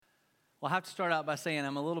Well, I have to start out by saying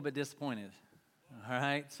I'm a little bit disappointed. All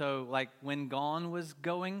right, so like when Gone was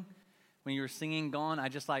going, when you were singing Gone,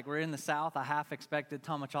 we're in the South, I half expected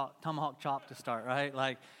Tomahawk Chop to start, right?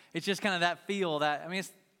 Like, it's just kind of that feel that,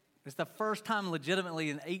 it's the first time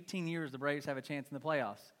legitimately in 18 years the Braves have a chance in the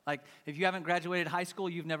playoffs. Like, if you haven't graduated high school,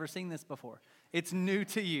 you've never seen this before. It's new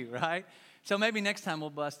to you, right? So maybe next time we'll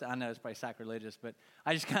bust, I know it's probably sacrilegious, but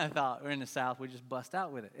I just kind of thought we're in the South, we just bust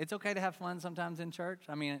out with it. It's okay to have fun sometimes in church.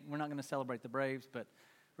 We're not going to celebrate the Braves, but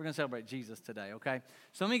we're going to celebrate Jesus today, okay?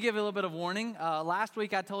 So let me give you a little bit of warning. Last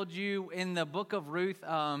week I told you in the book of Ruth,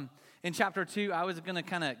 in chapter 2, I was going to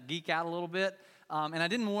kind of geek out a little bit. And I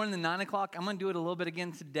didn't warn the 9 o'clock. I'm going to do it a little bit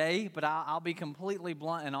again today, but I'll be completely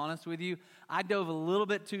blunt and honest with you. I dove a little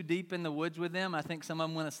bit too deep in the woods with them. I think some of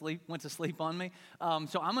them went to sleep on me.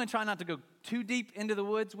 So I'm going to try not to go too deep into the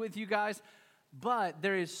woods with you guys. But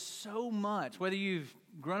there is so much, whether you've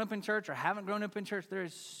grown up in church or haven't grown up in church, there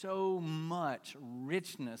is so much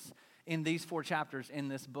richness in these 4 chapters in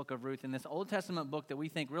this book of Ruth, in this Old Testament book that we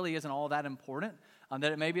think really isn't all that important,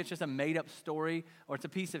 that maybe it's just a made-up story or it's a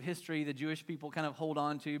piece of history the Jewish people kind of hold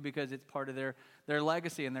on to because it's part of their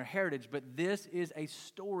legacy and their heritage. But this is a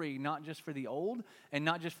story not just for the old and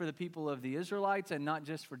not just for the people of the Israelites and not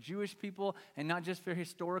just for Jewish people and not just for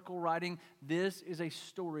historical writing. This is a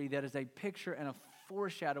story that is a picture and a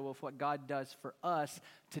foreshadow of what God does for us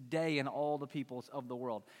today and all the peoples of the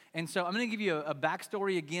world. And so I'm going to give you a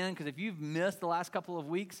backstory again, because if you've missed the last couple of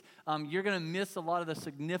weeks, you're going to miss a lot of the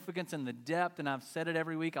significance and the depth, and I've said it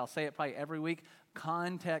every week. I'll say it probably every week.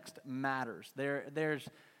 Context matters. There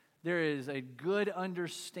is a good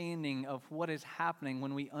understanding of what is happening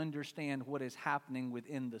when we understand what is happening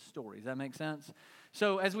within the story. Does that make sense?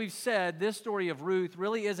 So as we've said, this story of Ruth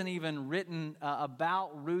really isn't even written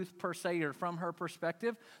about Ruth per se or from her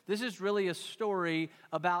perspective. This is really a story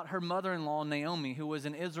about her mother-in-law, Naomi, who was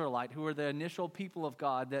an Israelite, who were the initial people of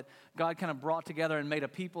God that God kind of brought together and made a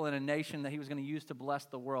people and a nation that he was going to use to bless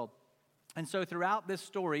the world. And so throughout this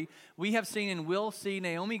story, we have seen and will see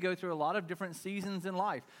Naomi go through a lot of different seasons in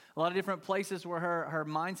life, a lot of different places where her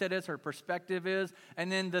mindset is, her perspective is, and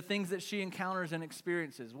then the things that she encounters and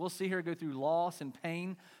experiences. We'll see her go through loss and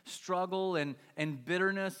pain, struggle and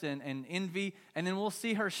bitterness and envy, and then we'll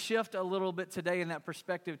see her shift a little bit today in that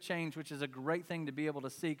perspective change, which is a great thing to be able to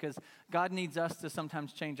see because God needs us to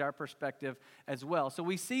sometimes change our perspective as well. So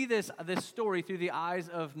we see this story through the eyes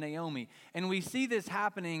of Naomi, and we see this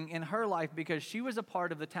happening in her life because she was a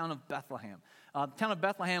part of the town of Bethlehem. The town of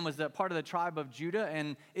Bethlehem was a part of the tribe of Judah,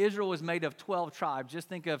 and Israel was made of 12 tribes. Just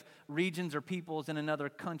think of regions or peoples in another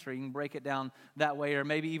country. You can break it down that way, or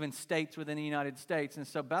maybe even states within the United States. And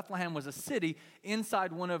so Bethlehem was a city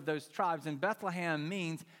inside one of those tribes, and Bethlehem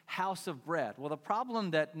means house of bread. Well, the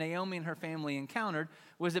problem that Naomi and her family encountered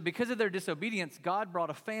was that because of their disobedience, God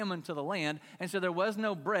brought a famine to the land, and so there was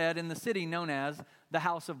no bread in the city known as the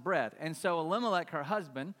house of bread. And so Elimelech, her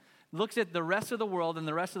husband, looks at the rest of the world and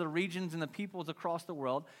the rest of the regions and the peoples across the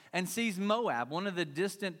world and sees Moab, one of the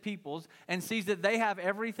distant peoples, and sees that they have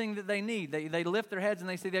everything that they need. They lift their heads and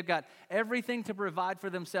they see they've got everything to provide for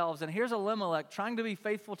themselves. And here's Elimelech trying to be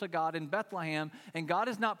faithful to God in Bethlehem, and God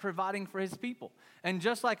is not providing for his people. And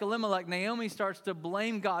just like Elimelech, Naomi starts to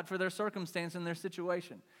blame God for their circumstance and their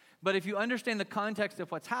situation. But if you understand the context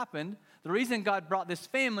of what's happened, the reason God brought this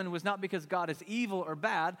famine was not because God is evil or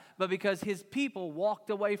bad, but because his people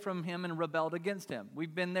walked away from him and rebelled against him.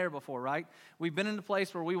 We've been there before, right? We've been in a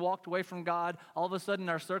place where we walked away from God. All of a sudden,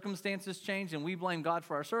 our circumstances changed, and we blame God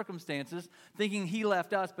for our circumstances, thinking he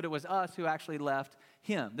left us, but it was us who actually left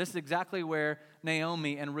him. This is exactly where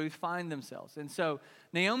Naomi and Ruth find themselves. And so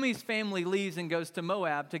Naomi's family leaves and goes to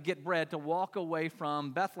Moab to get bread, to walk away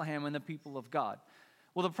from Bethlehem and the people of God.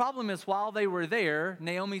 Well, the problem is while they were there,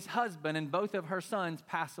 Naomi's husband and both of her sons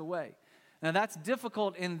pass away. Now, that's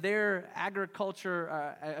difficult in their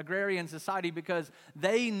agrarian society because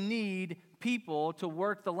they need people to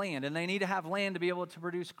work the land, and they need to have land to be able to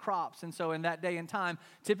produce crops. And so in that day and time,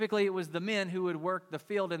 typically it was the men who would work the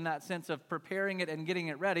field in that sense of preparing it and getting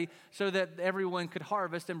it ready so that everyone could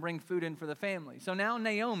harvest and bring food in for the family. So now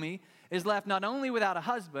Naomi is left not only without a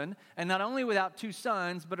husband and not only without 2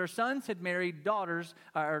 sons, but her sons had married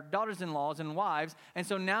daughters-in-laws and wives. And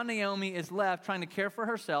so now Naomi is left trying to care for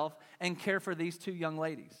herself and care for these 2 young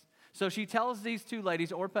ladies. So she tells these 2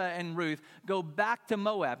 ladies, Orpah and Ruth, go back to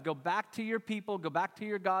Moab, go back to your people, go back to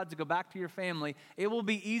your gods, go back to your family. It will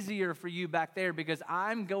be easier for you back there because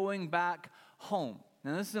I'm going back home.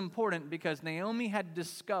 Now this is important because Naomi had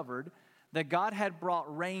discovered that God had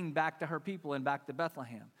brought rain back to her people and back to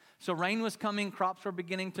Bethlehem. So rain was coming, crops were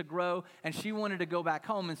beginning to grow, and she wanted to go back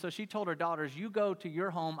home. And so she told her daughters, you go to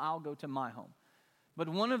your home, I'll go to my home. But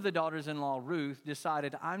one of the daughters-in-law, Ruth,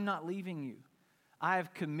 decided, I'm not leaving you. I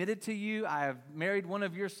have committed to you. I have married one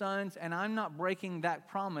of your sons, and I'm not breaking that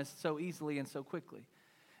promise so easily and so quickly.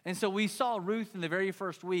 And so we saw Ruth in the very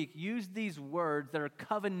first week use these words that are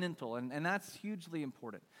covenantal, and that's hugely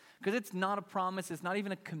important. Because it's not a promise, it's not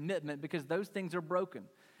even a commitment, because those things are broken.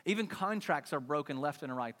 Even contracts are broken left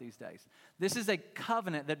and right these days. This is a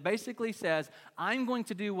covenant that basically says, I'm going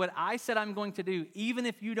to do what I said I'm going to do, even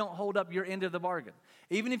if you don't hold up your end of the bargain.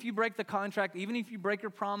 Even if you break the contract, even if you break your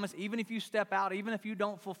promise, even if you step out, even if you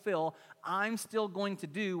don't fulfill, I'm still going to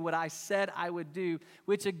do what I said I would do,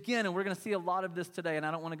 which again, and we're going to see a lot of this today, and I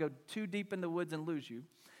don't want to go too deep in the woods and lose you,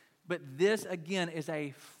 but this again is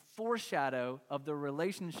a foreshadow of the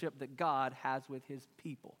relationship that God has with his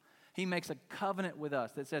people. He makes a covenant with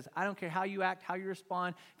us that says, I don't care how you act, how you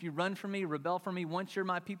respond. If you run from me, rebel from me, once you're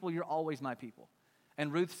my people, you're always my people.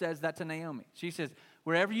 And Ruth says that to Naomi. She says,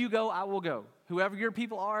 wherever you go, I will go. Whoever your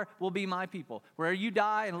people are will be my people. Where you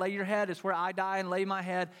die and lay your head is where I die and lay my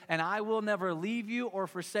head. And I will never leave you or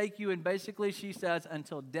forsake you. And basically she says,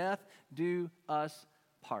 until death do us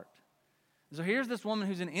part. So here's this woman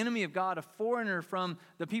who's an enemy of God, a foreigner from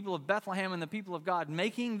the people of Bethlehem and the people of God,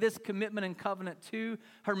 making this commitment and covenant to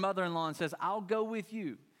her mother-in-law and says, I'll go with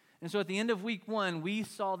you. And so at the end of week 1, we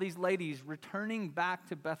saw these ladies returning back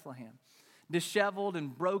to Bethlehem, disheveled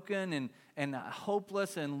and broken and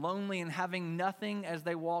hopeless and lonely and having nothing as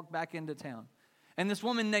they walked back into town. And this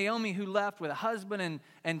woman, Naomi, who left with a husband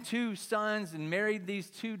and 2 sons and married these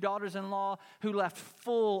 2 daughters-in-law, who left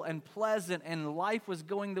full and pleasant and life was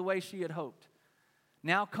going the way she had hoped,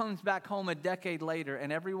 now comes back home a decade later,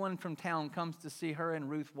 and everyone from town comes to see her and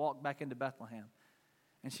Ruth walk back into Bethlehem.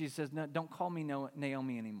 And she says, no, don't call me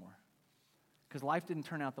Naomi anymore, because life didn't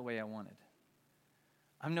turn out the way I wanted.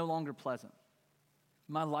 I'm no longer pleasant.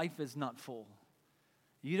 My life is not full.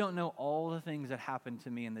 You don't know all the things that happened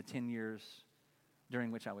to me in the 10 years during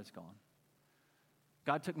which I was gone.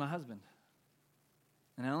 God took my husband.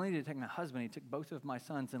 And not only did he take my husband, he took both of my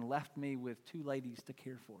sons and left me with 2 ladies to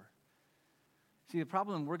care for. See, the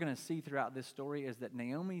problem we're going to see throughout this story is that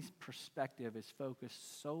Naomi's perspective is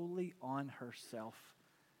focused solely on herself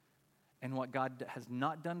and what God has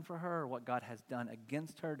not done for her or what God has done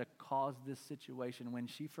against her to cause this situation, when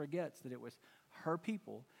she forgets that it was her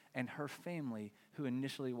people and her family who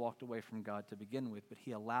initially walked away from God to begin with. But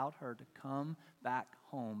he allowed her to come back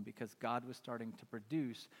home because God was starting to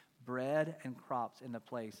produce bread and crops in the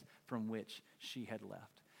place from which she had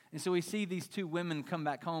left. And so we see these 2 women come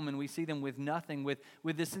back home, and we see them with nothing, with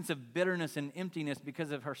this sense of bitterness and emptiness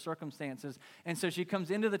because of her circumstances. And so she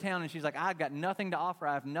comes into the town, and she's like, I've got nothing to offer.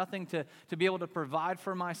 I have nothing to be able to provide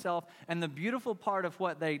for myself. And the beautiful part of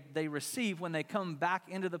what they receive when they come back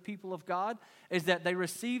into the people of God is that they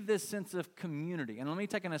receive this sense of community. And let me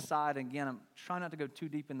take an aside. Again, I'm trying not to go too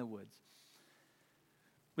deep in the woods.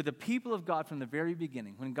 With the people of God from the very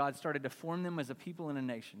beginning, when God started to form them as a people and a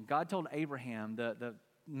nation, God told Abraham, the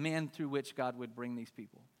man through which God would bring these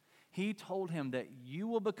people. He told him that you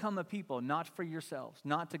will become a people not for yourselves,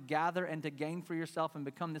 not to gather and to gain for yourself and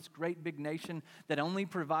become this great big nation that only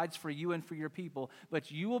provides for you and for your people,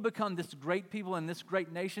 but you will become this great people and this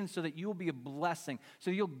great nation so that you will be a blessing,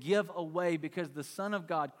 so you'll give away, because the Son of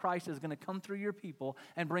God, Christ, is going to come through your people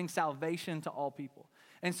and bring salvation to all people.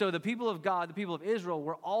 And so the people of God, the people of Israel,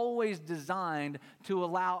 were always designed to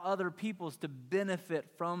allow other peoples to benefit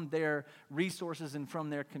from their resources and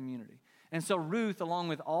from their community. And so Ruth, along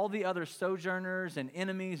with all the other sojourners and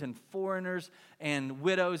enemies and foreigners and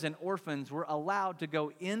widows and orphans, were allowed to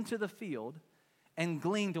go into the field and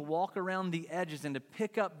glean, to walk around the edges and to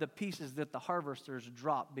pick up the pieces that the harvesters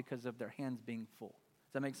dropped because of their hands being full.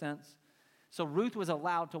 Does that make sense? So Ruth was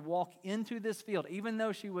allowed to walk into this field, even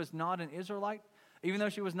though she was not an Israelite, even though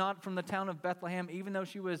she was not from the town of Bethlehem, even though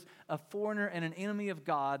she was a foreigner and an enemy of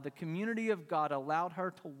God. The community of God allowed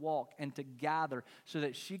her to walk and to gather so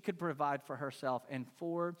that she could provide for herself and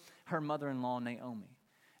for her mother-in-law, Naomi.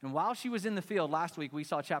 And while she was in the field, last week we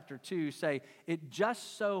saw chapter 2 say, it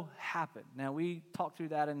just so happened. Now we talked through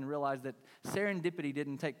that and realized that serendipity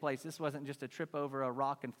didn't take place. This wasn't just a trip over a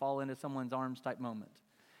rock and fall into someone's arms type moment.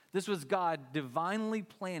 This was God divinely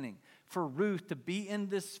planning for Ruth to be in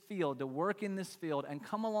this field, to work in this field, and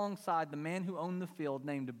come alongside the man who owned the field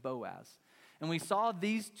named Boaz. And we saw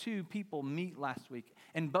these 2 people meet last week.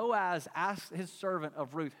 And Boaz asked his servant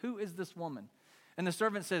of Ruth, who is this woman? And the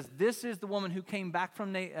servant says, this is the woman who came back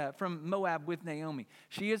from Moab with Naomi.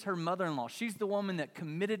 She is her mother-in-law. She's the woman that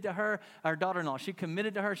committed to her, our daughter-in-law. She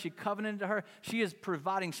committed to her. She covenanted to her. She is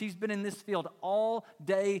providing. She's been in this field all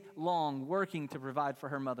day long working to provide for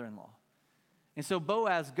her mother-in-law. And so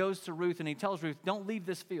Boaz goes to Ruth and he tells Ruth, don't leave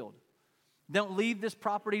this field. Don't leave this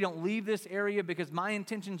property. Don't leave this area because my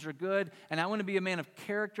intentions are good. And I want to be a man of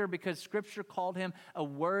character because Scripture called him a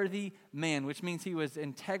worthy man, which means he was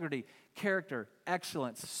integrity, character,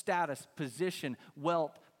 excellence, status, position,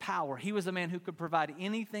 wealth, power. He was a man who could provide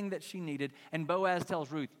anything that she needed. And Boaz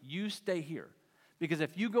tells Ruth, you stay here. Because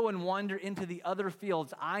if you go and wander into the other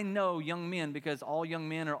fields, I know young men, because all young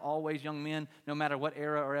men are always young men, no matter what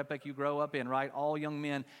era or epoch you grow up in, right? All young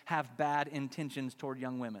men have bad intentions toward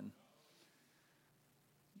young women.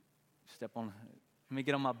 Let me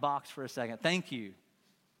get on my box for a second. Thank you.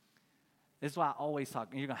 This is why I always talk.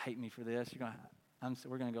 You're going to hate me for this.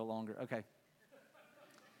 We're going to go longer. Okay.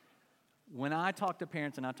 When I talk to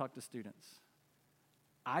parents and I talk to students,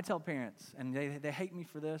 I tell parents, and they hate me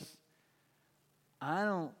for this, I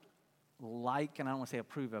don't like, and I don't want to say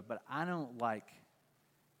approve of, but I don't like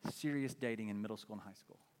serious dating in middle school and high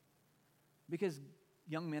school. Because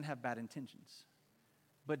young men have bad intentions.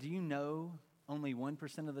 But do you know only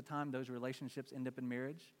 1% of the time those relationships end up in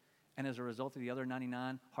marriage? And as a result of the other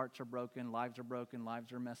 99, hearts are broken, lives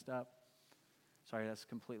are messed up. Sorry, that's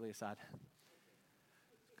completely aside.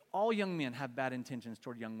 All young men have bad intentions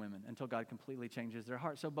toward young women until God completely changes their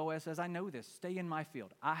heart. So Boaz says, I know this. Stay in my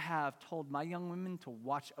field. I have told my young women to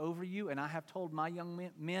watch over you, and I have told my young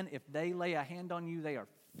men if they lay a hand on you, they are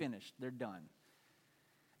finished. They're done.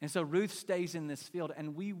 And so Ruth stays in this field,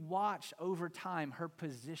 and we watch over time her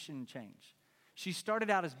position change. She started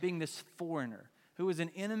out as being this foreigner who was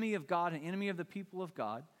an enemy of God, an enemy of the people of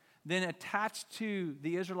God, then attached to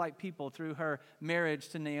the Israelite people through her marriage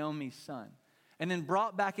to Naomi's son, and then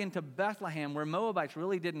brought back into Bethlehem where Moabites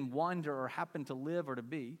really didn't wander or happen to live or to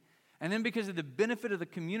be. And then because of the benefit of the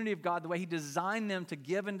community of God, the way he designed them to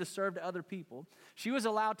give and to serve to other people, she was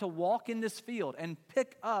allowed to walk in this field and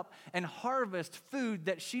pick up and harvest food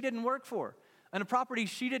that she didn't work for, and a property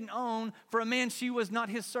she didn't own for a man she was not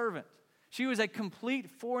his servant. She was a complete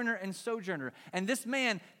foreigner and sojourner. And this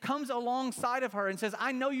man comes alongside of her and says,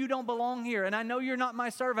 I know you don't belong here, and I know you're not my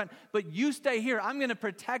servant, but you stay here. I'm going to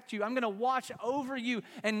protect you. I'm going to watch over you.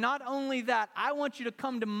 And not only that, I want you to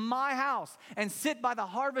come to my house and sit by the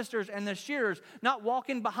harvesters and the shearers, not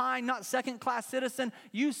walking behind, not second-class citizen.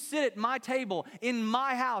 You sit at my table in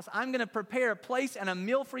my house. I'm going to prepare a place and a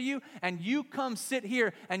meal for you, and you come sit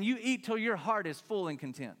here and you eat till your heart is full and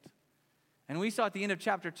content. And we saw at the end of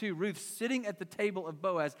chapter 2, Ruth sitting at the table of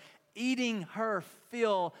Boaz, eating her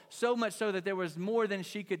fill so much so that there was more than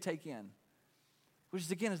she could take in. Which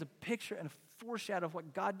is, again, is a picture and a foreshadow of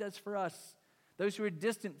what God does for us. Those who are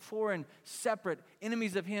distant, foreign, separate,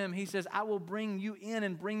 enemies of him, he says, I will bring you in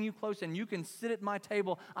and bring you close, and you can sit at my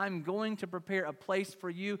table. I'm going to prepare a place for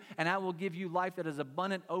you, and I will give you life that is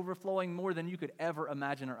abundant, overflowing, more than you could ever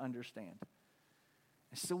imagine or understand.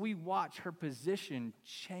 And so we watch her position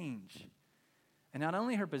change. And not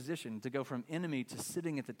only her position to go from enemy to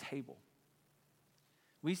sitting at the table,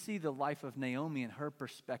 we see the life of Naomi and her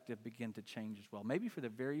perspective begin to change as well. Maybe for the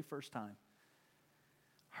very first time,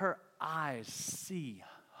 her eyes see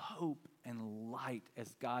hope and light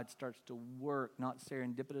as God starts to work, not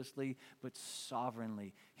serendipitously, but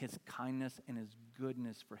sovereignly, his kindness and his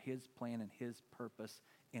goodness for his plan and his purpose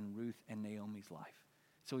in Ruth and Naomi's life.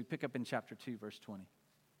 So we pick up in chapter 2, verse 20.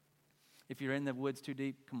 If you're in the woods too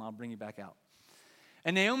deep, come on, I'll bring you back out.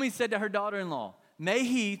 And Naomi said to her daughter-in-law, may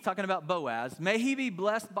he, talking about Boaz, may he be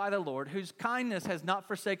blessed by the Lord, whose kindness has not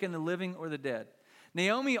forsaken the living or the dead.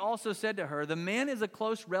 Naomi also said to her, the man is a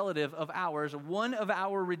close relative of ours, one of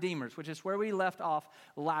our redeemers, which is where we left off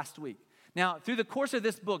last week. Now, through the course of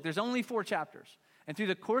this book, there's only 4 chapters. And through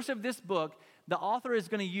the course of this book, the author is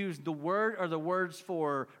going to use the word or the words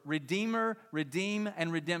for redeemer, redeem,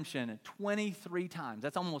 and redemption 23 times.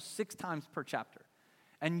 That's almost 6 times per chapter.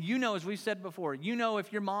 And you know, as we've said before, you know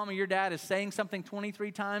if your mom or your dad is saying something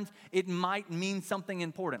 23 times, it might mean something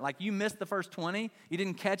important. Like you missed the first 20, you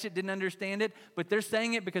didn't catch it, didn't understand it, but they're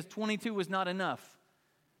saying it because 22 was not enough.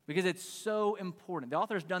 Because it's so important. The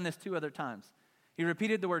author's done this 2 other times. He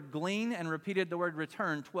repeated the word glean and repeated the word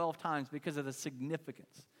return 12 times because of the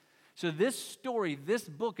significance. So this story, this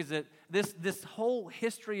book, this whole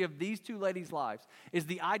history of these 2 ladies' lives is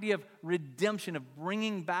the idea of redemption, of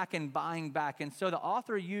bringing back and buying back. And so the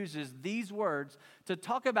author uses these words to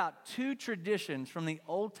talk about 2 traditions from the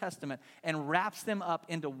Old Testament and wraps them up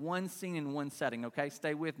into one scene in one setting, okay?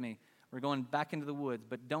 Stay with me. We're going back into the woods,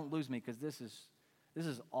 but don't lose me because this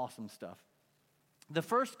is awesome stuff. The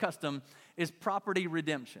first custom is property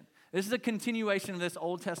redemption. This is a continuation of this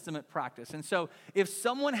Old Testament practice. And so if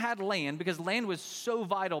someone had land, because land was so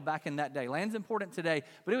vital back in that day, land's important today,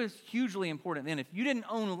 but it was hugely important then. If you didn't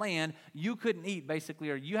own land, you couldn't eat basically,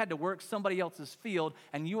 or you had to work somebody else's field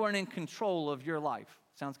and you weren't in control of your life.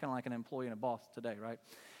 Sounds kind of like an employee and a boss today, right?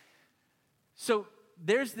 So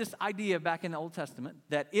there's this idea back in the Old Testament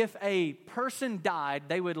that if a person died,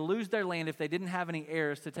 they would lose their land if they didn't have any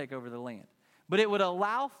heirs to take over the land. But it would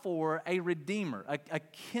allow for a redeemer, a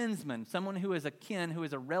kinsman, someone who is a kin, who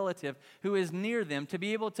is a relative, who is near them, to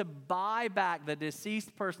be able to buy back the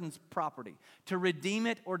deceased person's property, to redeem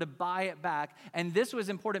it or to buy it back. And this was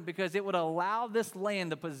important because it would allow this land,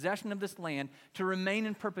 the possession of this land, to remain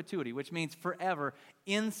in perpetuity, which means forever,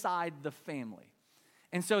 inside the family.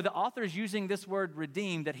 And so the author is using this word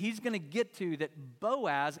redeem that he's going to get to that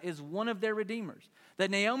Boaz is one of their redeemers.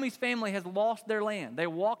 That Naomi's family has lost their land. They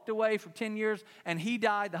walked away for 10 years and he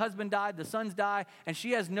died, the husband died, the sons died, and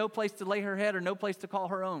she has no place to lay her head or no place to call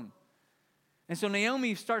her own. And so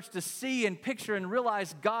Naomi starts to see and picture and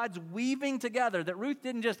realize God's weaving together, that Ruth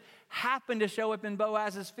didn't just happen to show up in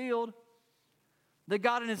Boaz's field. That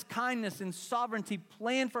God in his kindness and sovereignty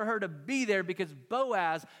planned for her to be there because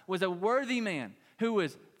Boaz was a worthy man who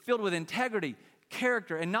was filled with integrity,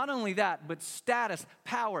 character, and not only that, but status,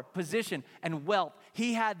 power, position, and wealth.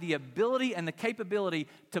 He had the ability and the capability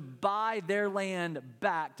to buy their land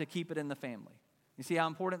back to keep it in the family. You see how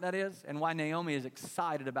important that is and why Naomi is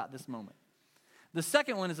excited about this moment. The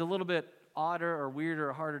second one is a little bit odder or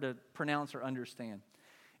weirder or harder to pronounce or understand.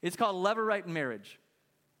 It's called levirate marriage.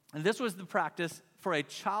 And this was the practice for a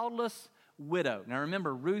childless widow. Now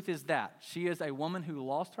remember, Ruth is that. She is a woman who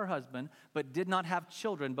lost her husband but did not have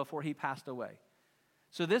children before he passed away.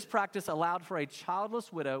 So this practice allowed for a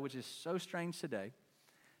childless widow, which is so strange today,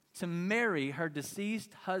 to marry her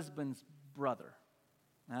deceased husband's brother.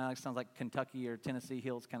 Now, it sounds like Kentucky or Tennessee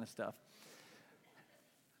Hills kind of stuff.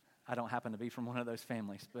 I don't happen to be from one of those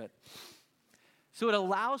families, but so it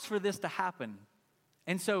allows for this to happen.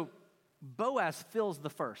 And so Boaz fills the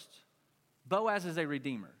first. Boaz is a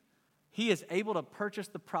redeemer. He is able to purchase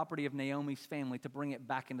the property of Naomi's family to bring it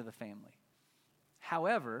back into the family.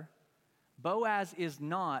 However, Boaz is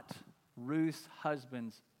not Ruth's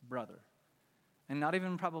husband's brother, and not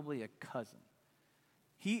even probably a cousin.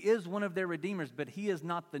 He is one of their redeemers, but he is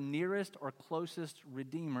not the nearest or closest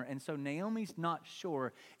redeemer. And so Naomi's not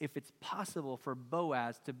sure if it's possible for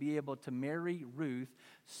Boaz to be able to marry Ruth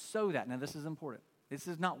so that, now this is important. This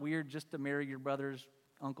is not weird just to marry your brothers,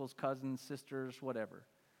 uncles, cousins, sisters, whatever.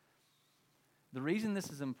 The reason this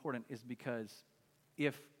is important is because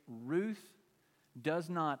if Ruth does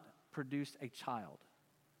not produce a child,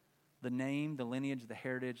 the name, the lineage, the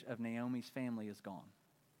heritage of Naomi's family is gone.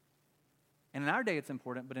 And in our day it's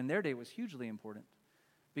important, but in their day it was hugely important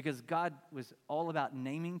because God was all about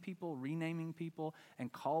naming people, renaming people, and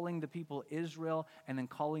calling the people Israel, and then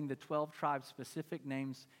calling the 12 tribes specific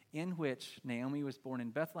names in which Naomi was born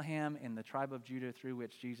in Bethlehem, in the tribe of Judah through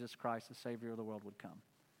which Jesus Christ, the Savior of the world, would come.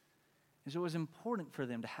 And so it was important for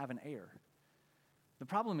them to have an heir. The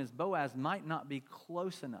problem is Boaz might not be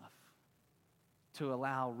close enough to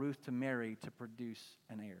allow Ruth to marry to produce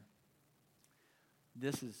an heir.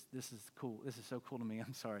 This is cool. This is so cool to me.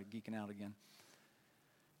 I'm sorry, geeking out again.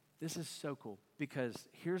 This is so cool because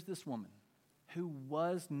here's this woman who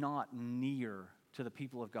was not near to the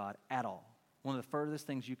people of God at all. One of the furthest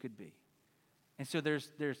things you could be. And so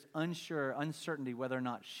there's uncertainty whether or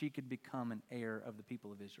not she could become an heir of the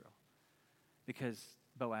people of Israel because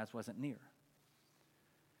Boaz wasn't near.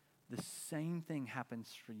 The same thing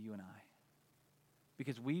happens for you and I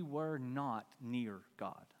because we were not near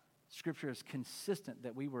God. Scripture is consistent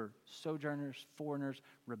that we were sojourners, foreigners,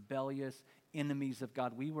 rebellious, enemies of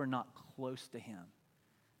God. We were not close to him.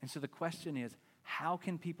 And so the question is, how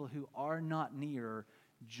can people who are not near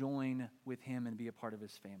join with him and be a part of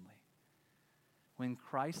his family? When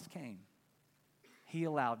Christ came, he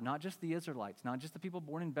allowed not just the Israelites, not just the people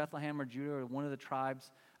born in Bethlehem or Judah or one of the tribes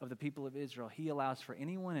of the people of Israel. He allows for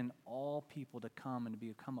anyone and all people to come and to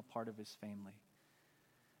become a part of his family.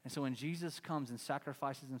 And so when Jesus comes and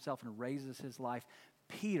sacrifices himself and raises his life,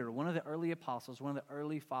 Peter, one of the early apostles, one of the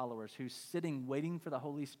early followers who's sitting waiting for the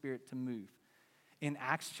Holy Spirit to move, in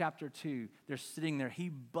Acts chapter 2, they're sitting there. He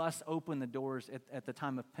busts open the doors at the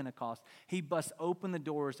time of Pentecost. He busts open the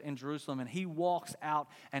doors in Jerusalem and he walks out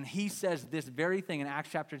and he says this very thing in Acts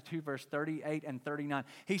chapter 2, verse 38 and 39.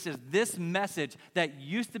 He says, this message that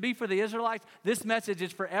used to be for the Israelites, this message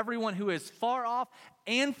is for everyone who is far off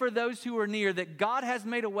and for those who are near, that God has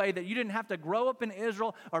made a way that you didn't have to grow up in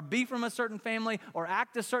Israel or be from a certain family or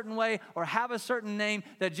act a certain way or have a certain name,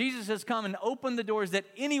 that Jesus has come and opened the doors that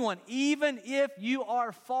anyone, even if you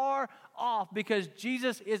are far off, because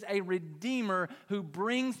Jesus is a redeemer who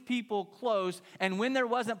brings people close, and when there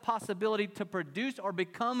wasn't possibility to produce or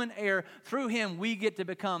become an heir, through him we get to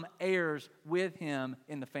become heirs with him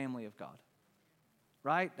in the family of God.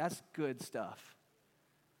 Right? That's good stuff.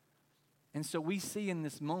 And so we see in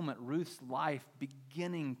this moment Ruth's life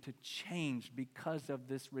beginning to change because of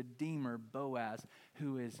this Redeemer, Boaz,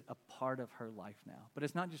 who is a part of her life now. But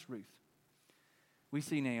it's not just Ruth. We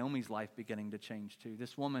see Naomi's life beginning to change too.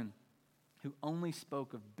 This woman who only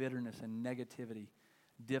spoke of bitterness and negativity,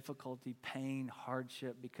 difficulty, pain,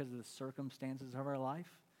 hardship because of the circumstances of her life,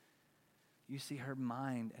 you see her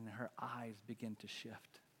mind and her eyes begin to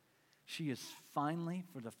shift. She is finally,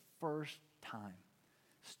 for the first time,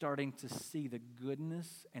 starting to see the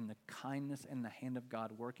goodness and the kindness and the hand of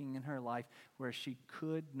God working in her life where she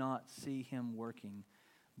could not see him working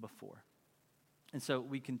before. And so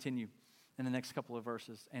we continue in the next couple of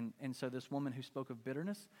verses. And so this woman who spoke of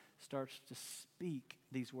bitterness starts to speak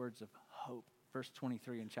these words of hope. Verse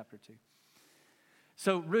 23 in chapter 2.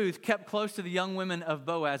 So Ruth kept close to the young women of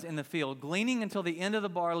Boaz in the field, gleaning until the end of the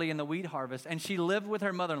barley and the wheat harvest, and she lived with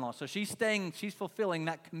her mother-in-law. So she's fulfilling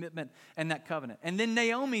that commitment and that covenant. And then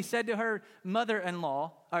Naomi said to her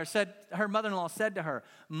mother-in-law, her mother-in-law said to her,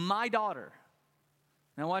 "My daughter."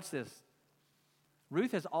 Now watch this.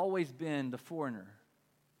 Ruth has always been the foreigner,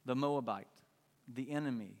 the Moabite, the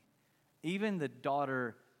enemy, even the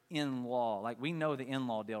daughter-in-law. Like we know the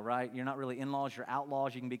in-law deal, right? You're not really in-laws, you're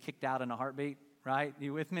outlaws. You can be kicked out in a heartbeat. Right?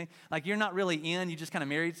 You with me? Like you're not really in. You just kind of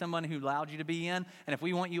married someone who allowed you to be in. And if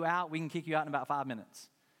we want you out, we can kick you out in about 5 minutes.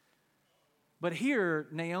 But here,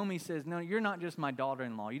 Naomi says, no, you're not just my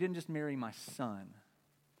daughter-in-law. You didn't just marry my son.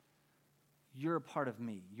 You're a part of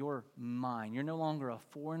me. You're mine. You're no longer a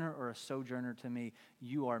foreigner or a sojourner to me.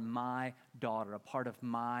 You are my daughter, a part of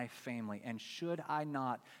my family. And should I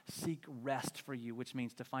not seek rest for you, which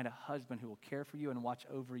means to find a husband who will care for you and watch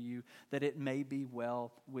over you, that it may be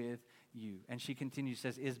well with you. And she continues,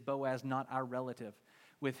 says, is Boaz not our relative,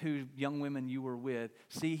 with whose young women you were with?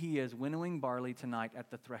 See, he is winnowing barley tonight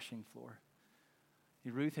at the threshing floor.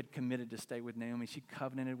 Ruth had committed to stay with Naomi. She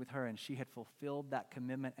covenanted with her, and she had fulfilled that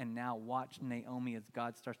commitment. And now watch Naomi as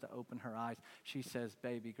God starts to open her eyes. She says,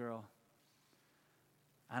 baby girl,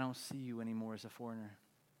 I don't see you anymore as a foreigner.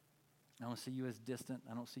 I don't see you as distant.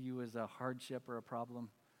 I don't see you as a hardship or a problem.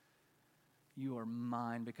 You are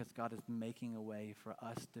mine because God is making a way for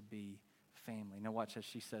us to be family. Now watch as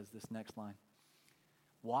she says this next line.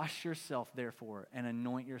 Wash yourself, therefore, and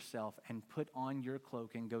anoint yourself, and put on your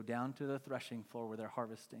cloak, and go down to the threshing floor where they're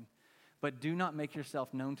harvesting. But do not make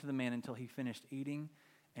yourself known to the man until he finished eating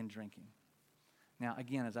and drinking. Now,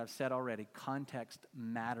 again, as I've said already, context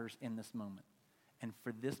matters in this moment. And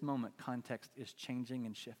for this moment, context is changing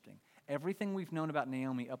and shifting. Everything we've known about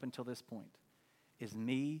Naomi up until this point is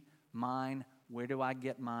me, mine, where do I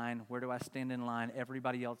get mine? Where do I stand in line?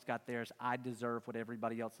 Everybody else got theirs. I deserve what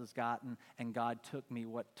everybody else has gotten. And God took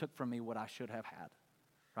from me what I should have had.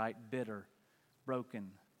 Right? Bitter,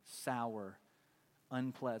 broken, sour,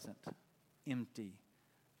 unpleasant, empty.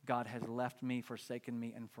 God has left me, forsaken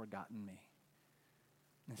me, and forgotten me.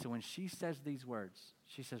 And so when she says these words,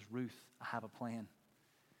 she says, Ruth, I have a plan.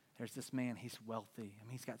 There's this man, he's wealthy. I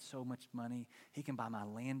mean, he's got so much money. He can buy my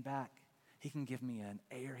land back. He can give me an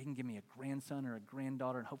heir. He can give me a grandson or a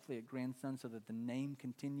granddaughter and hopefully a grandson so that the name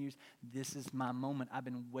continues. This is my moment. I've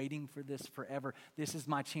been waiting for this forever. This is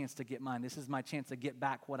my chance to get mine. This is my chance to get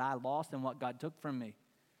back what I lost and what God took from me.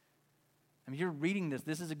 I mean, you're reading this.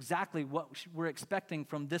 This is exactly what we're expecting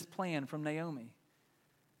from this plan from Naomi.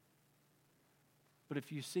 But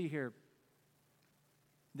if you see here,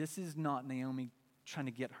 this is not Naomi trying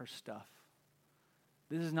to get her stuff.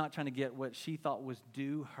 This is not trying to get what she thought was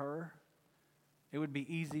due her. It would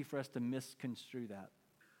be easy for us to misconstrue that.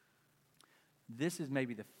 This is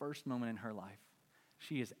maybe the first moment in her life.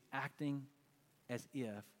 She is acting as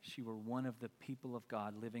if she were one of the people of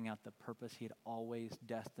God living out the purpose he had always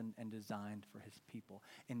destined and designed for his people.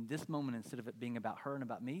 In this moment, instead of it being about her and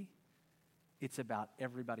about me, it's about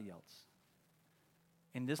everybody else.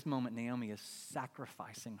 In this moment, Naomi is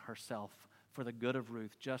sacrificing herself for the good of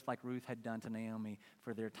Ruth, just like Ruth had done to Naomi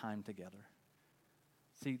for their time together.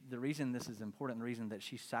 See, the reason this is important, the reason that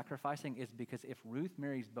she's sacrificing is because if Ruth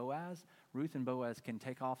marries Boaz, Ruth and Boaz can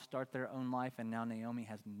take off, start their own life, and now Naomi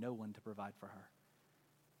has no one to provide for her.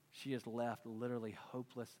 She is left literally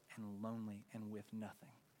hopeless and lonely and with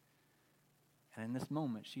nothing. And in this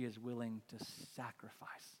moment, she is willing to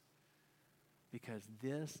sacrifice because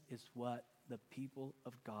this is what the people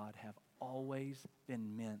of God have always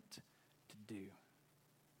been meant to do.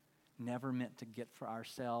 Never meant to get for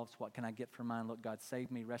ourselves. What can I get for mine? Look, God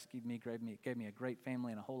saved me, rescued me, gave me a great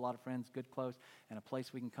family and a whole lot of friends, good clothes, and a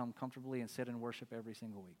place we can come comfortably and sit and worship every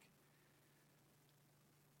single week.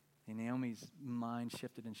 And Naomi's mind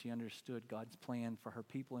shifted and she understood God's plan for her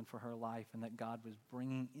people and for her life, and that God was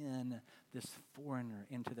bringing in this foreigner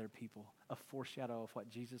into their people, a foreshadow of what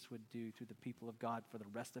Jesus would do through the people of God for the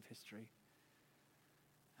rest of history.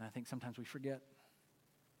 And I think sometimes we forget.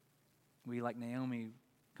 We, like Naomi,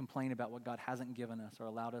 complain about what God hasn't given us or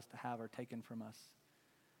allowed us to have or taken from us.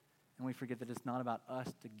 And we forget that it's not about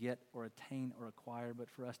us to get or attain or acquire, but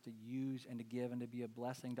for us to use and to give and to be a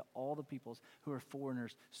blessing to all the peoples who are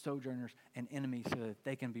foreigners, sojourners, and enemies, so that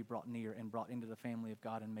they can be brought near and brought into the family of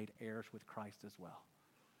God and made heirs with Christ as well.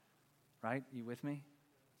 Right? You with me?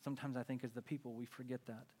 Sometimes I think as the people, we forget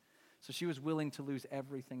that. So she was willing to lose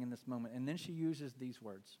everything in this moment. And then she uses these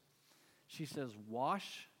words. She says,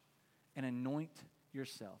 wash and anoint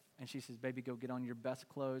yourself. And she says, baby, go get on your best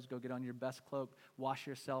clothes, go get on your best cloak, wash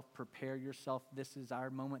yourself, prepare yourself. This is our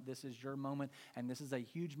moment, this is your moment, and this is a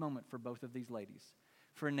huge moment for both of these ladies.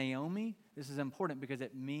 For Naomi, this is important because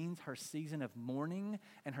it means her season of mourning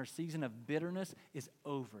and her season of bitterness is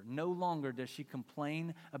over. No longer does she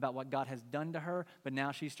complain about what God has done to her, but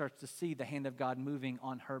now she starts to see the hand of God moving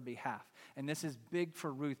on her behalf. And this is big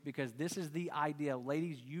for Ruth because this is the idea.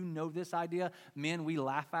 Ladies, you know this idea. Men, we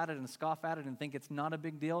laugh at it and scoff at it and think it's not a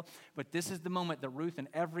big deal. But this is the moment that Ruth and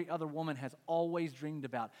every other woman has always dreamed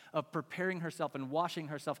about, of preparing herself and washing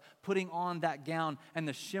herself, putting on that gown and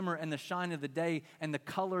the shimmer and the shine of the day and the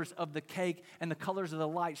colors of the cake and the colors of the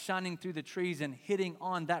light shining through the trees and hitting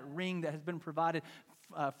on that ring that has been provided,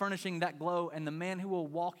 furnishing that glow, and the man who will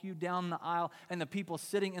walk you down the aisle, and the people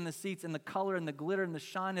sitting in the seats, and the color and the glitter and the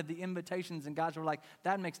shine of the invitations. And guys were like,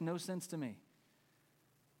 that makes no sense to me.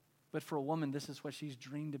 But for a woman, this is what she's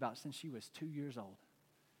dreamed about since she was 2 years old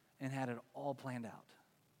and had it all planned out.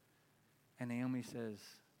 And Naomi says,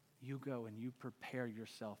 you go and you prepare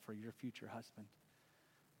yourself for your future husband,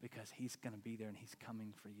 because he's going to be there and he's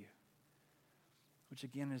coming for you. Which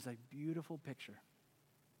again is a beautiful picture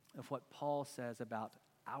of what Paul says about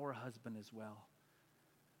our husband as well.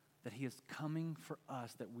 That he is coming for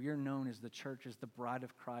us, that we are known as the church, as the bride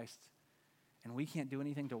of Christ. And we can't do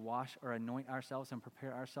anything to wash or anoint ourselves and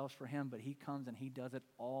prepare ourselves for him, but he comes and he does it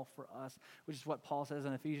all for us, which is what Paul says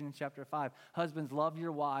in Ephesians chapter 5. Husbands, love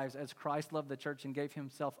your wives as Christ loved the church and gave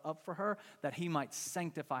himself up for her, that he might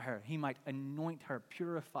sanctify her, he might anoint her,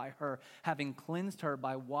 purify her, having cleansed her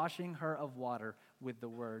by washing her of water with the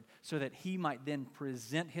word, so that he might then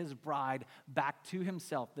present his bride back to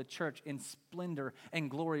himself, the church, in splendor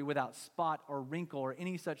and glory, without spot or wrinkle or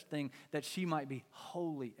any such thing, that she might be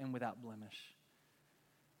holy and without blemish.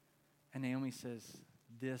 And Naomi says,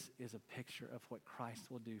 this is a picture of what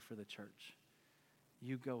Christ will do for the church.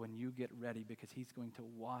 You go and you get ready, because he's going to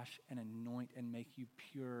wash and anoint and make you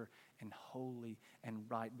pure and holy and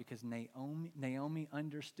right, because Naomi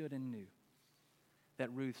understood and knew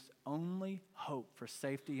that Ruth's only hope for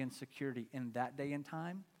safety and security in that day and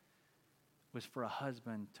time was for a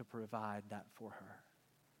husband to provide that for her.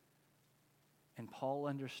 And Paul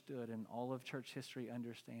understood, and all of church history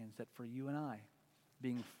understands, that for you and I,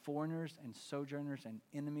 being foreigners and sojourners and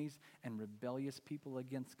enemies and rebellious people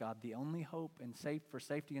against God, the only hope and for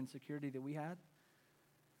safety and security that we had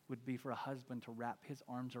would be for a husband to wrap his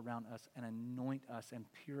arms around us and anoint us and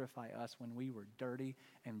purify us when we were dirty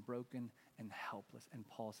and broken and helpless. And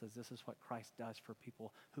Paul says this is what Christ does for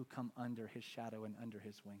people who come under his shadow and under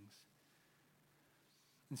his wings.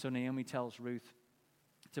 And so Naomi tells Ruth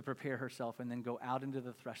to prepare herself and then go out into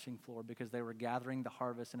the threshing floor, because they were gathering the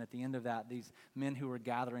harvest. And at the end of that, these men who were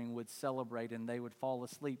gathering would celebrate, and they would fall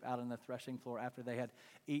asleep out on the threshing floor after they had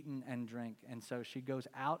eaten and drank. And so she goes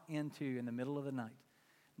out in the middle of the night,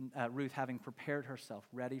 Ruth having prepared herself,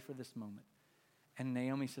 ready for this moment. And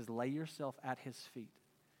Naomi says, lay yourself at his feet,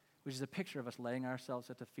 which is a picture of us laying ourselves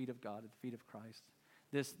at the feet of God, at the feet of Christ.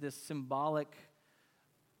 This symbolic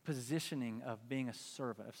positioning of being a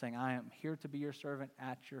servant, of saying, I am here to be your servant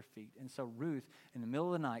at your feet. And so Ruth, in the middle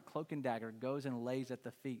of the night, cloak and dagger, goes and lays at the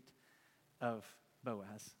feet of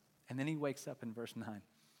Boaz. And then he wakes up in verse 9.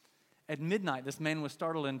 At midnight, this man was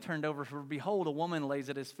startled and turned over, for behold, a woman lays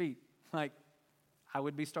at his feet. Like, I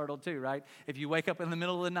would be startled too, right? If you wake up in the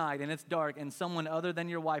middle of the night and it's dark and someone other than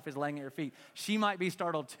your wife is laying at your feet, she might be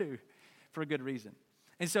startled too, for a good reason.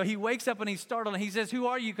 And so he wakes up and he's startled and he says, who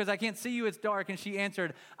are you? Because I can't see you, it's dark. And she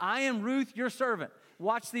answered, I am Ruth, your servant.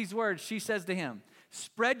 Watch these words. She says to him,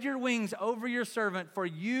 spread your wings over your servant, for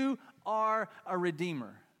you are a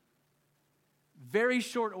redeemer. Very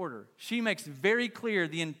short order. She makes very clear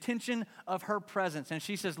the intention of her presence. And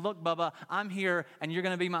she says, look, Bubba, I'm here and you're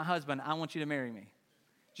going to be my husband. I want you to marry me.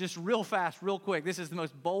 Just real fast, real quick. This is the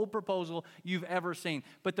most bold proposal you've ever seen.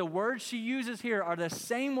 But the words she uses here are the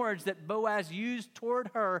same words that Boaz used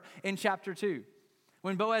toward her in chapter 2.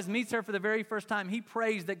 When Boaz meets her for the very first time, he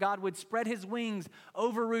prays that God would spread his wings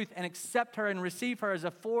over Ruth and accept her and receive her as a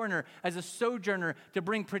foreigner, as a sojourner, to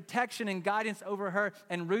bring protection and guidance over her.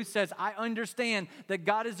 And Ruth says, I understand that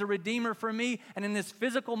God is a redeemer for me. And in this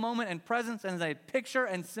physical moment and presence and as a picture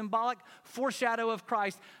and symbolic foreshadow of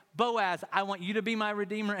Christ, Boaz, I want you to be my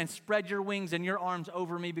redeemer and spread your wings and your arms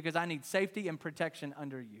over me because I need safety and protection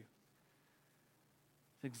under you.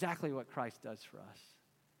 It's exactly what Christ does for us.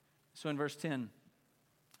 So in verse 10,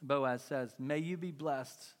 Boaz says, may you be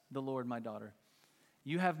blessed, the Lord, my daughter.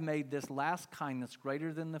 You have made this last kindness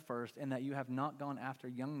greater than the first, in that you have not gone after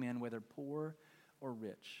young men, whether poor or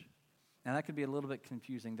rich. Now that could be a little bit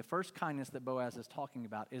confusing. The first kindness that Boaz is talking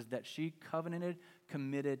about is that she covenanted,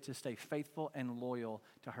 committed to stay faithful and loyal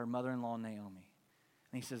to her mother-in-law, Naomi.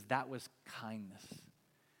 And he says that was kindness.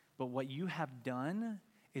 But what you have done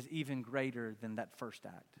is even greater than that first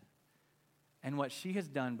act. And what she has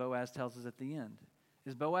done, Boaz tells us at the end,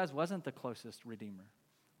 is Boaz wasn't the closest redeemer.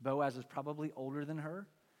 Boaz was probably older than her,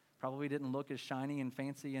 probably didn't look as shiny and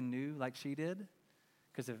fancy and new like she did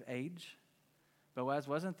because of age. Boaz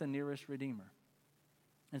wasn't the nearest redeemer.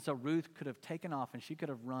 And so Ruth could have taken off and she could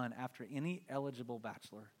have run after any eligible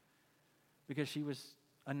bachelor because she was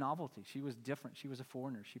a novelty. She was different. She was a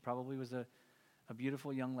foreigner. She probably was a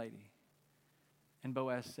beautiful young lady. And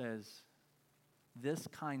Boaz says, this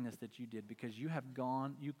kindness that you did, because you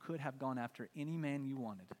could have gone after any man you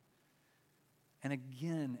wanted. And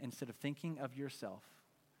again, instead of thinking of yourself,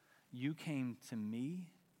 you came to me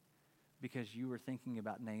because you were thinking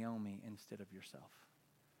about Naomi instead of yourself.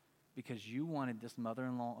 Because you wanted this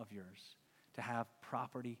mother-in-law of yours to have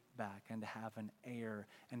property back and to have an heir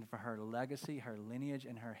and for her legacy, her lineage,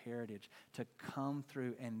 and her heritage to come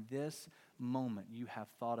through. And this moment, you have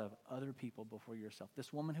thought of other people before yourself.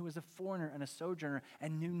 This woman who was a foreigner and a sojourner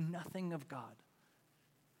and knew nothing of God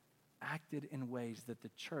acted in ways that the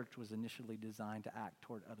church was initially designed to act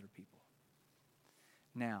toward other people.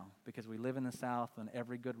 Now, because we live in the South and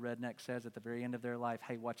every good redneck says at the very end of their life,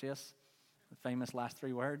 hey, watch this, the famous last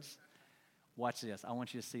three words. Watch this. I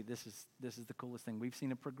want you to see this is the coolest thing. We've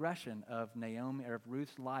seen a progression of Naomi or of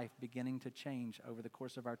Ruth's life beginning to change over the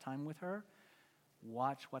course of our time with her.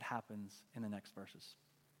 Watch what happens in the next verses.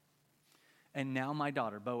 And now my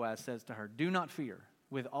daughter, Boaz, says to her, do not fear.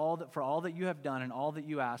 For all that you have done and all that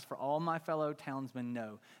you ask, for all my fellow townsmen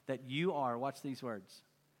know that you are, watch these words,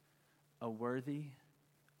 a worthy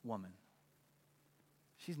woman.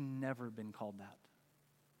 She's never been called that.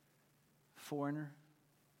 Foreigner,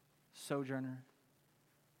 sojourner,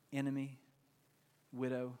 enemy,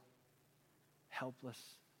 widow, helpless,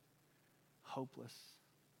 hopeless.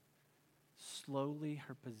 Slowly,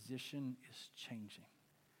 her position is changing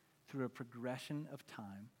through a progression of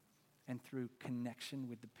time and through connection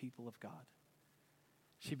with the people of God.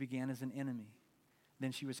 She began as an enemy.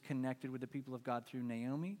 Then she was connected with the people of God through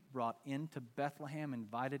Naomi, brought into Bethlehem,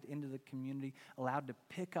 invited into the community, allowed to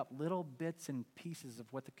pick up little bits and pieces of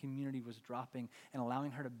what the community was dropping and allowing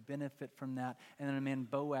her to benefit from that. And then a man,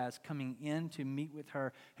 Boaz, coming in to meet with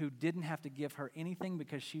her who didn't have to give her anything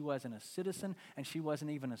because she wasn't a citizen and she wasn't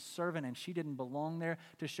even a servant and she didn't belong there,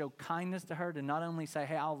 to show kindness to her, to not only say,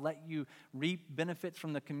 hey, I'll let you reap benefits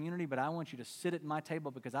from the community, but I want you to sit at my table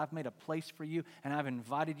because I've made a place for you and I've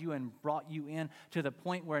invited you and brought you in, to the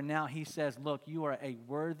point where now he says, look, you are a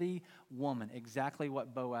worthy woman. Exactly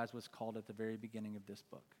what Boaz was called at the very beginning of this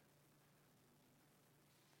book.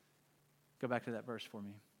 Go back to that verse for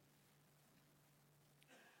me.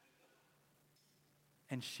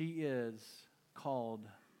 And she is called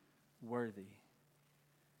worthy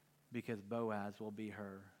because Boaz will be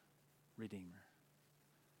her redeemer.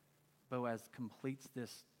 Boaz completes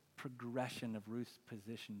this progression of Ruth's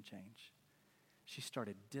position change. She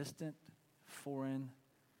started distant, foreign,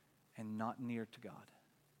 and not near to God.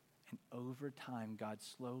 And over time, God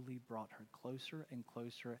slowly brought her closer and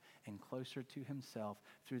closer and closer to himself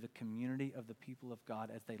through the community of the people of God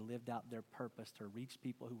as they lived out their purpose to reach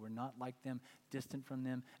people who were not like them, distant from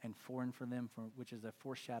them, and foreign from them, which is a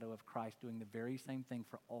foreshadow of Christ doing the very same thing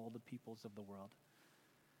for all the peoples of the world.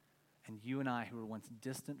 And you and I, who were once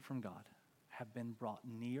distant from God, have been brought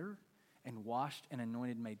near and washed and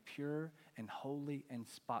anointed, made pure and holy and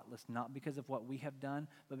spotless, not because of what we have done,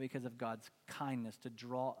 but because of God's kindness to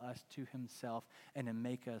draw us to himself and to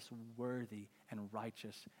make us worthy and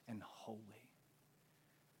righteous and holy.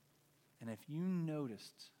 And if you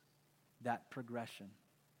noticed that progression,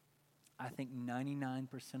 I think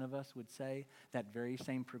 99% of us would say that very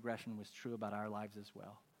same progression was true about our lives as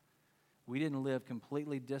well. We didn't live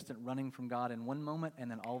completely distant, running from God in one moment,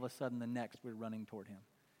 and then all of a sudden the next we're running toward him.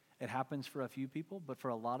 It happens for a few people, but for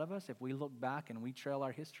a lot of us, if we look back and we trail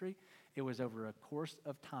our history, it was over a course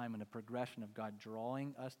of time and a progression of God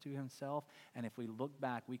drawing us to himself. And if we look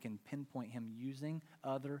back, we can pinpoint him using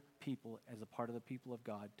other people as a part of the people of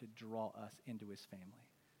God to draw us into his family.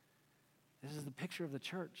 This is the picture of the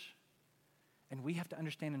church. And we have to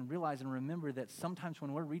understand and realize and remember that sometimes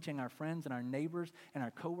when we're reaching our friends and our neighbors and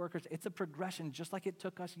our coworkers, it's a progression just like it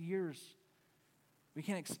took us years. We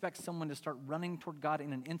can't expect someone to start running toward God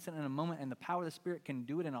in an instant, in a moment, and the power of the Spirit can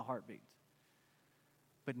do it in a heartbeat.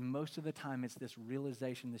 But most of the time, it's this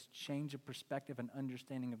realization, this change of perspective and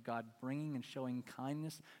understanding of God, bringing and showing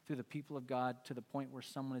kindness through the people of God to the point where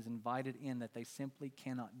someone is invited in that they simply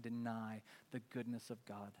cannot deny the goodness of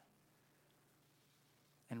God.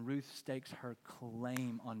 And Ruth stakes her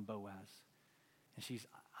claim on Boaz. And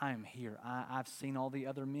I am here. I've seen all the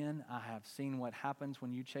other men. I have seen what happens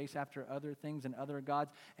when you chase after other things and other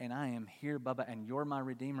gods. And I am here, Bubba, and you're my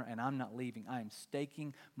Redeemer, and I'm not leaving. I am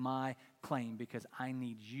staking my claim because I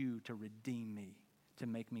need you to redeem me, to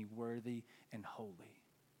make me worthy and holy.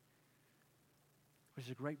 Which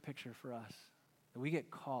is a great picture for us. That we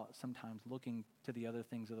get caught sometimes looking to the other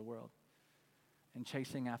things of the world and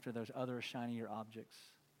chasing after those other shinier objects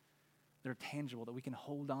that are tangible, that we can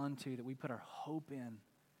hold on to, that we put our hope in.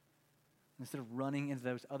 Instead of running into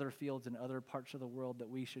those other fields and other parts of the world, that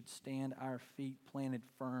we should stand our feet planted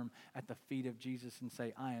firm at the feet of Jesus and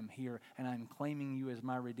say, I am here and I'm claiming you as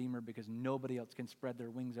my Redeemer because nobody else can spread their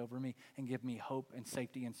wings over me and give me hope and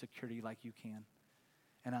safety and security like you can.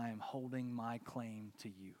 And I am holding my claim to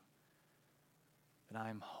you. That I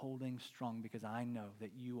am holding strong because I know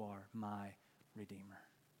that you are my Redeemer.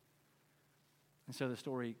 And so the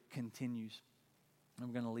story continues. And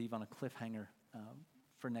we're going to leave on a cliffhanger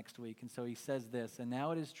for next week. And so he says this, and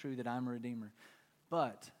now it is true that I'm a Redeemer,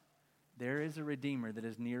 but there is a Redeemer that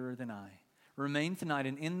is nearer than I. Remain tonight,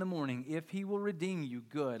 and in the morning, if he will redeem you,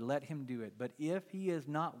 good, let him do it. But if he is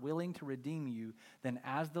not willing to redeem you, then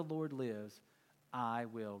as the Lord lives, I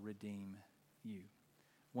will redeem you.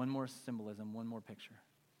 One more symbolism, one more picture.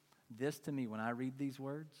 This to me, when I read these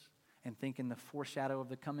words, and think in the foreshadow of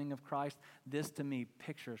the coming of Christ, this to me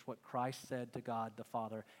pictures what Christ said to God the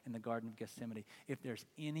Father in the Garden of Gethsemane. If there's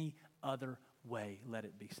any other way, let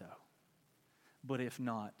it be so. But if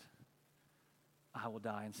not, I will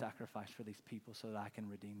die and sacrifice for these people so that I can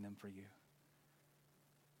redeem them for you.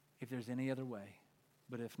 If there's any other way,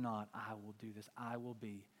 but if not, I will do this. I will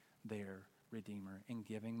be their Redeemer in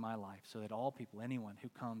giving my life so that all people, anyone who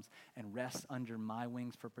comes and rests under my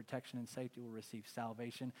wings for protection and safety will receive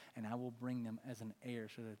salvation, and I will bring them as an heir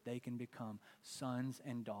so that they can become sons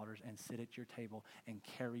and daughters and sit at your table and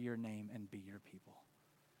carry your name and be your people.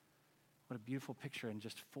 What a beautiful picture in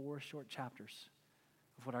just 4 short chapters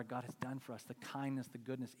of what our God has done for us, the kindness, the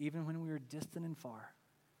goodness, even when we were distant and far.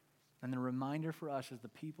 And the reminder for us as the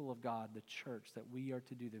people of God, the church, that we are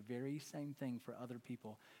to do the very same thing for other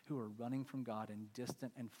people who are running from God and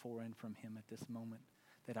distant and foreign from him at this moment.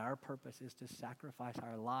 That our purpose is to sacrifice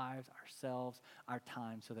our lives, ourselves, our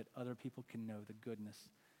time, so that other people can know the goodness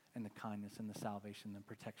and the kindness and the salvation and the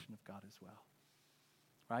protection of God as well.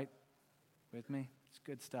 Right? With me? It's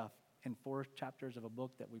good stuff. In 4 chapters of a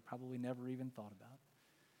book that we probably never even thought about.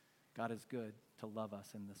 God is good to love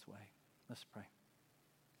us in this way. Let's pray.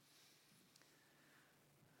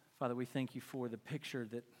 Father, we thank you for the picture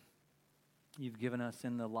that you've given us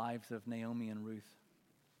in the lives of Naomi and Ruth.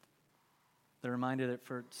 The reminder that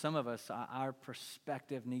for some of us, our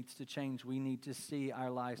perspective needs to change. We need to see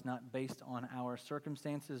our lives not based on our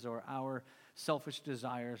circumstances or our selfish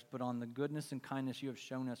desires, but on the goodness and kindness you have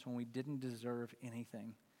shown us when we didn't deserve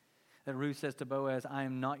anything. That Ruth says to Boaz, I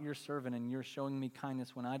am not your servant, and you're showing me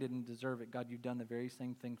kindness when I didn't deserve it. God, you've done the very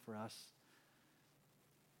same thing for us.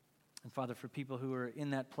 And Father, for people who are in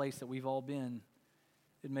that place that we've all been,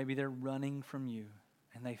 that maybe they're running from you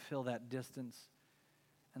and they feel that distance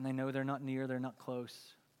and they know they're not near, they're not close.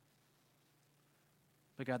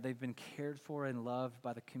 But God, they've been cared for and loved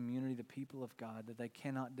by the community, the people of God, that they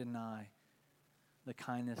cannot deny the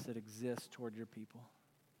kindness that exists toward your people.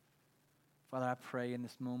 Father, I pray in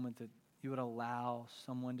this moment that you would allow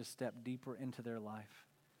someone to step deeper into their life.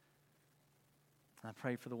 I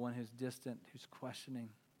pray for the one who's distant, who's questioning,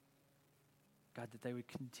 God, that they would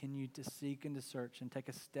continue to seek and to search and take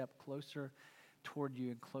a step closer toward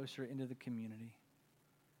you and closer into the community.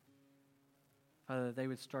 Father, that they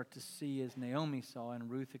would start to see, as Naomi saw and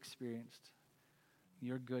Ruth experienced,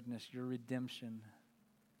 your goodness, your redemption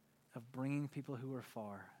of bringing people who are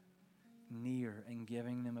far near and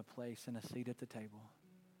giving them a place and a seat at the table,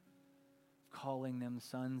 calling them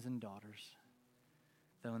sons and daughters.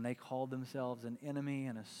 That when they called themselves an enemy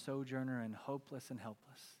and a sojourner and hopeless and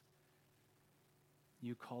helpless,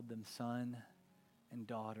 You called them son and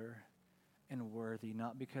daughter and worthy,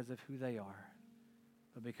 not because of who they are,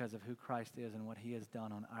 but because of who Christ is and what he has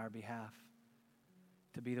done on our behalf,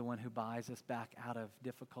 to be the one who buys us back out of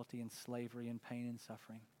difficulty and slavery and pain and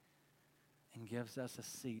suffering and gives us a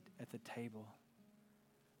seat at the table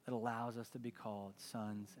that allows us to be called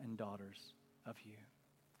sons and daughters of you.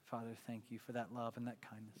 Father, thank you for that love and that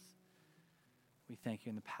kindness. We thank you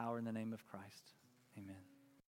in the power and the name of Christ. Amen.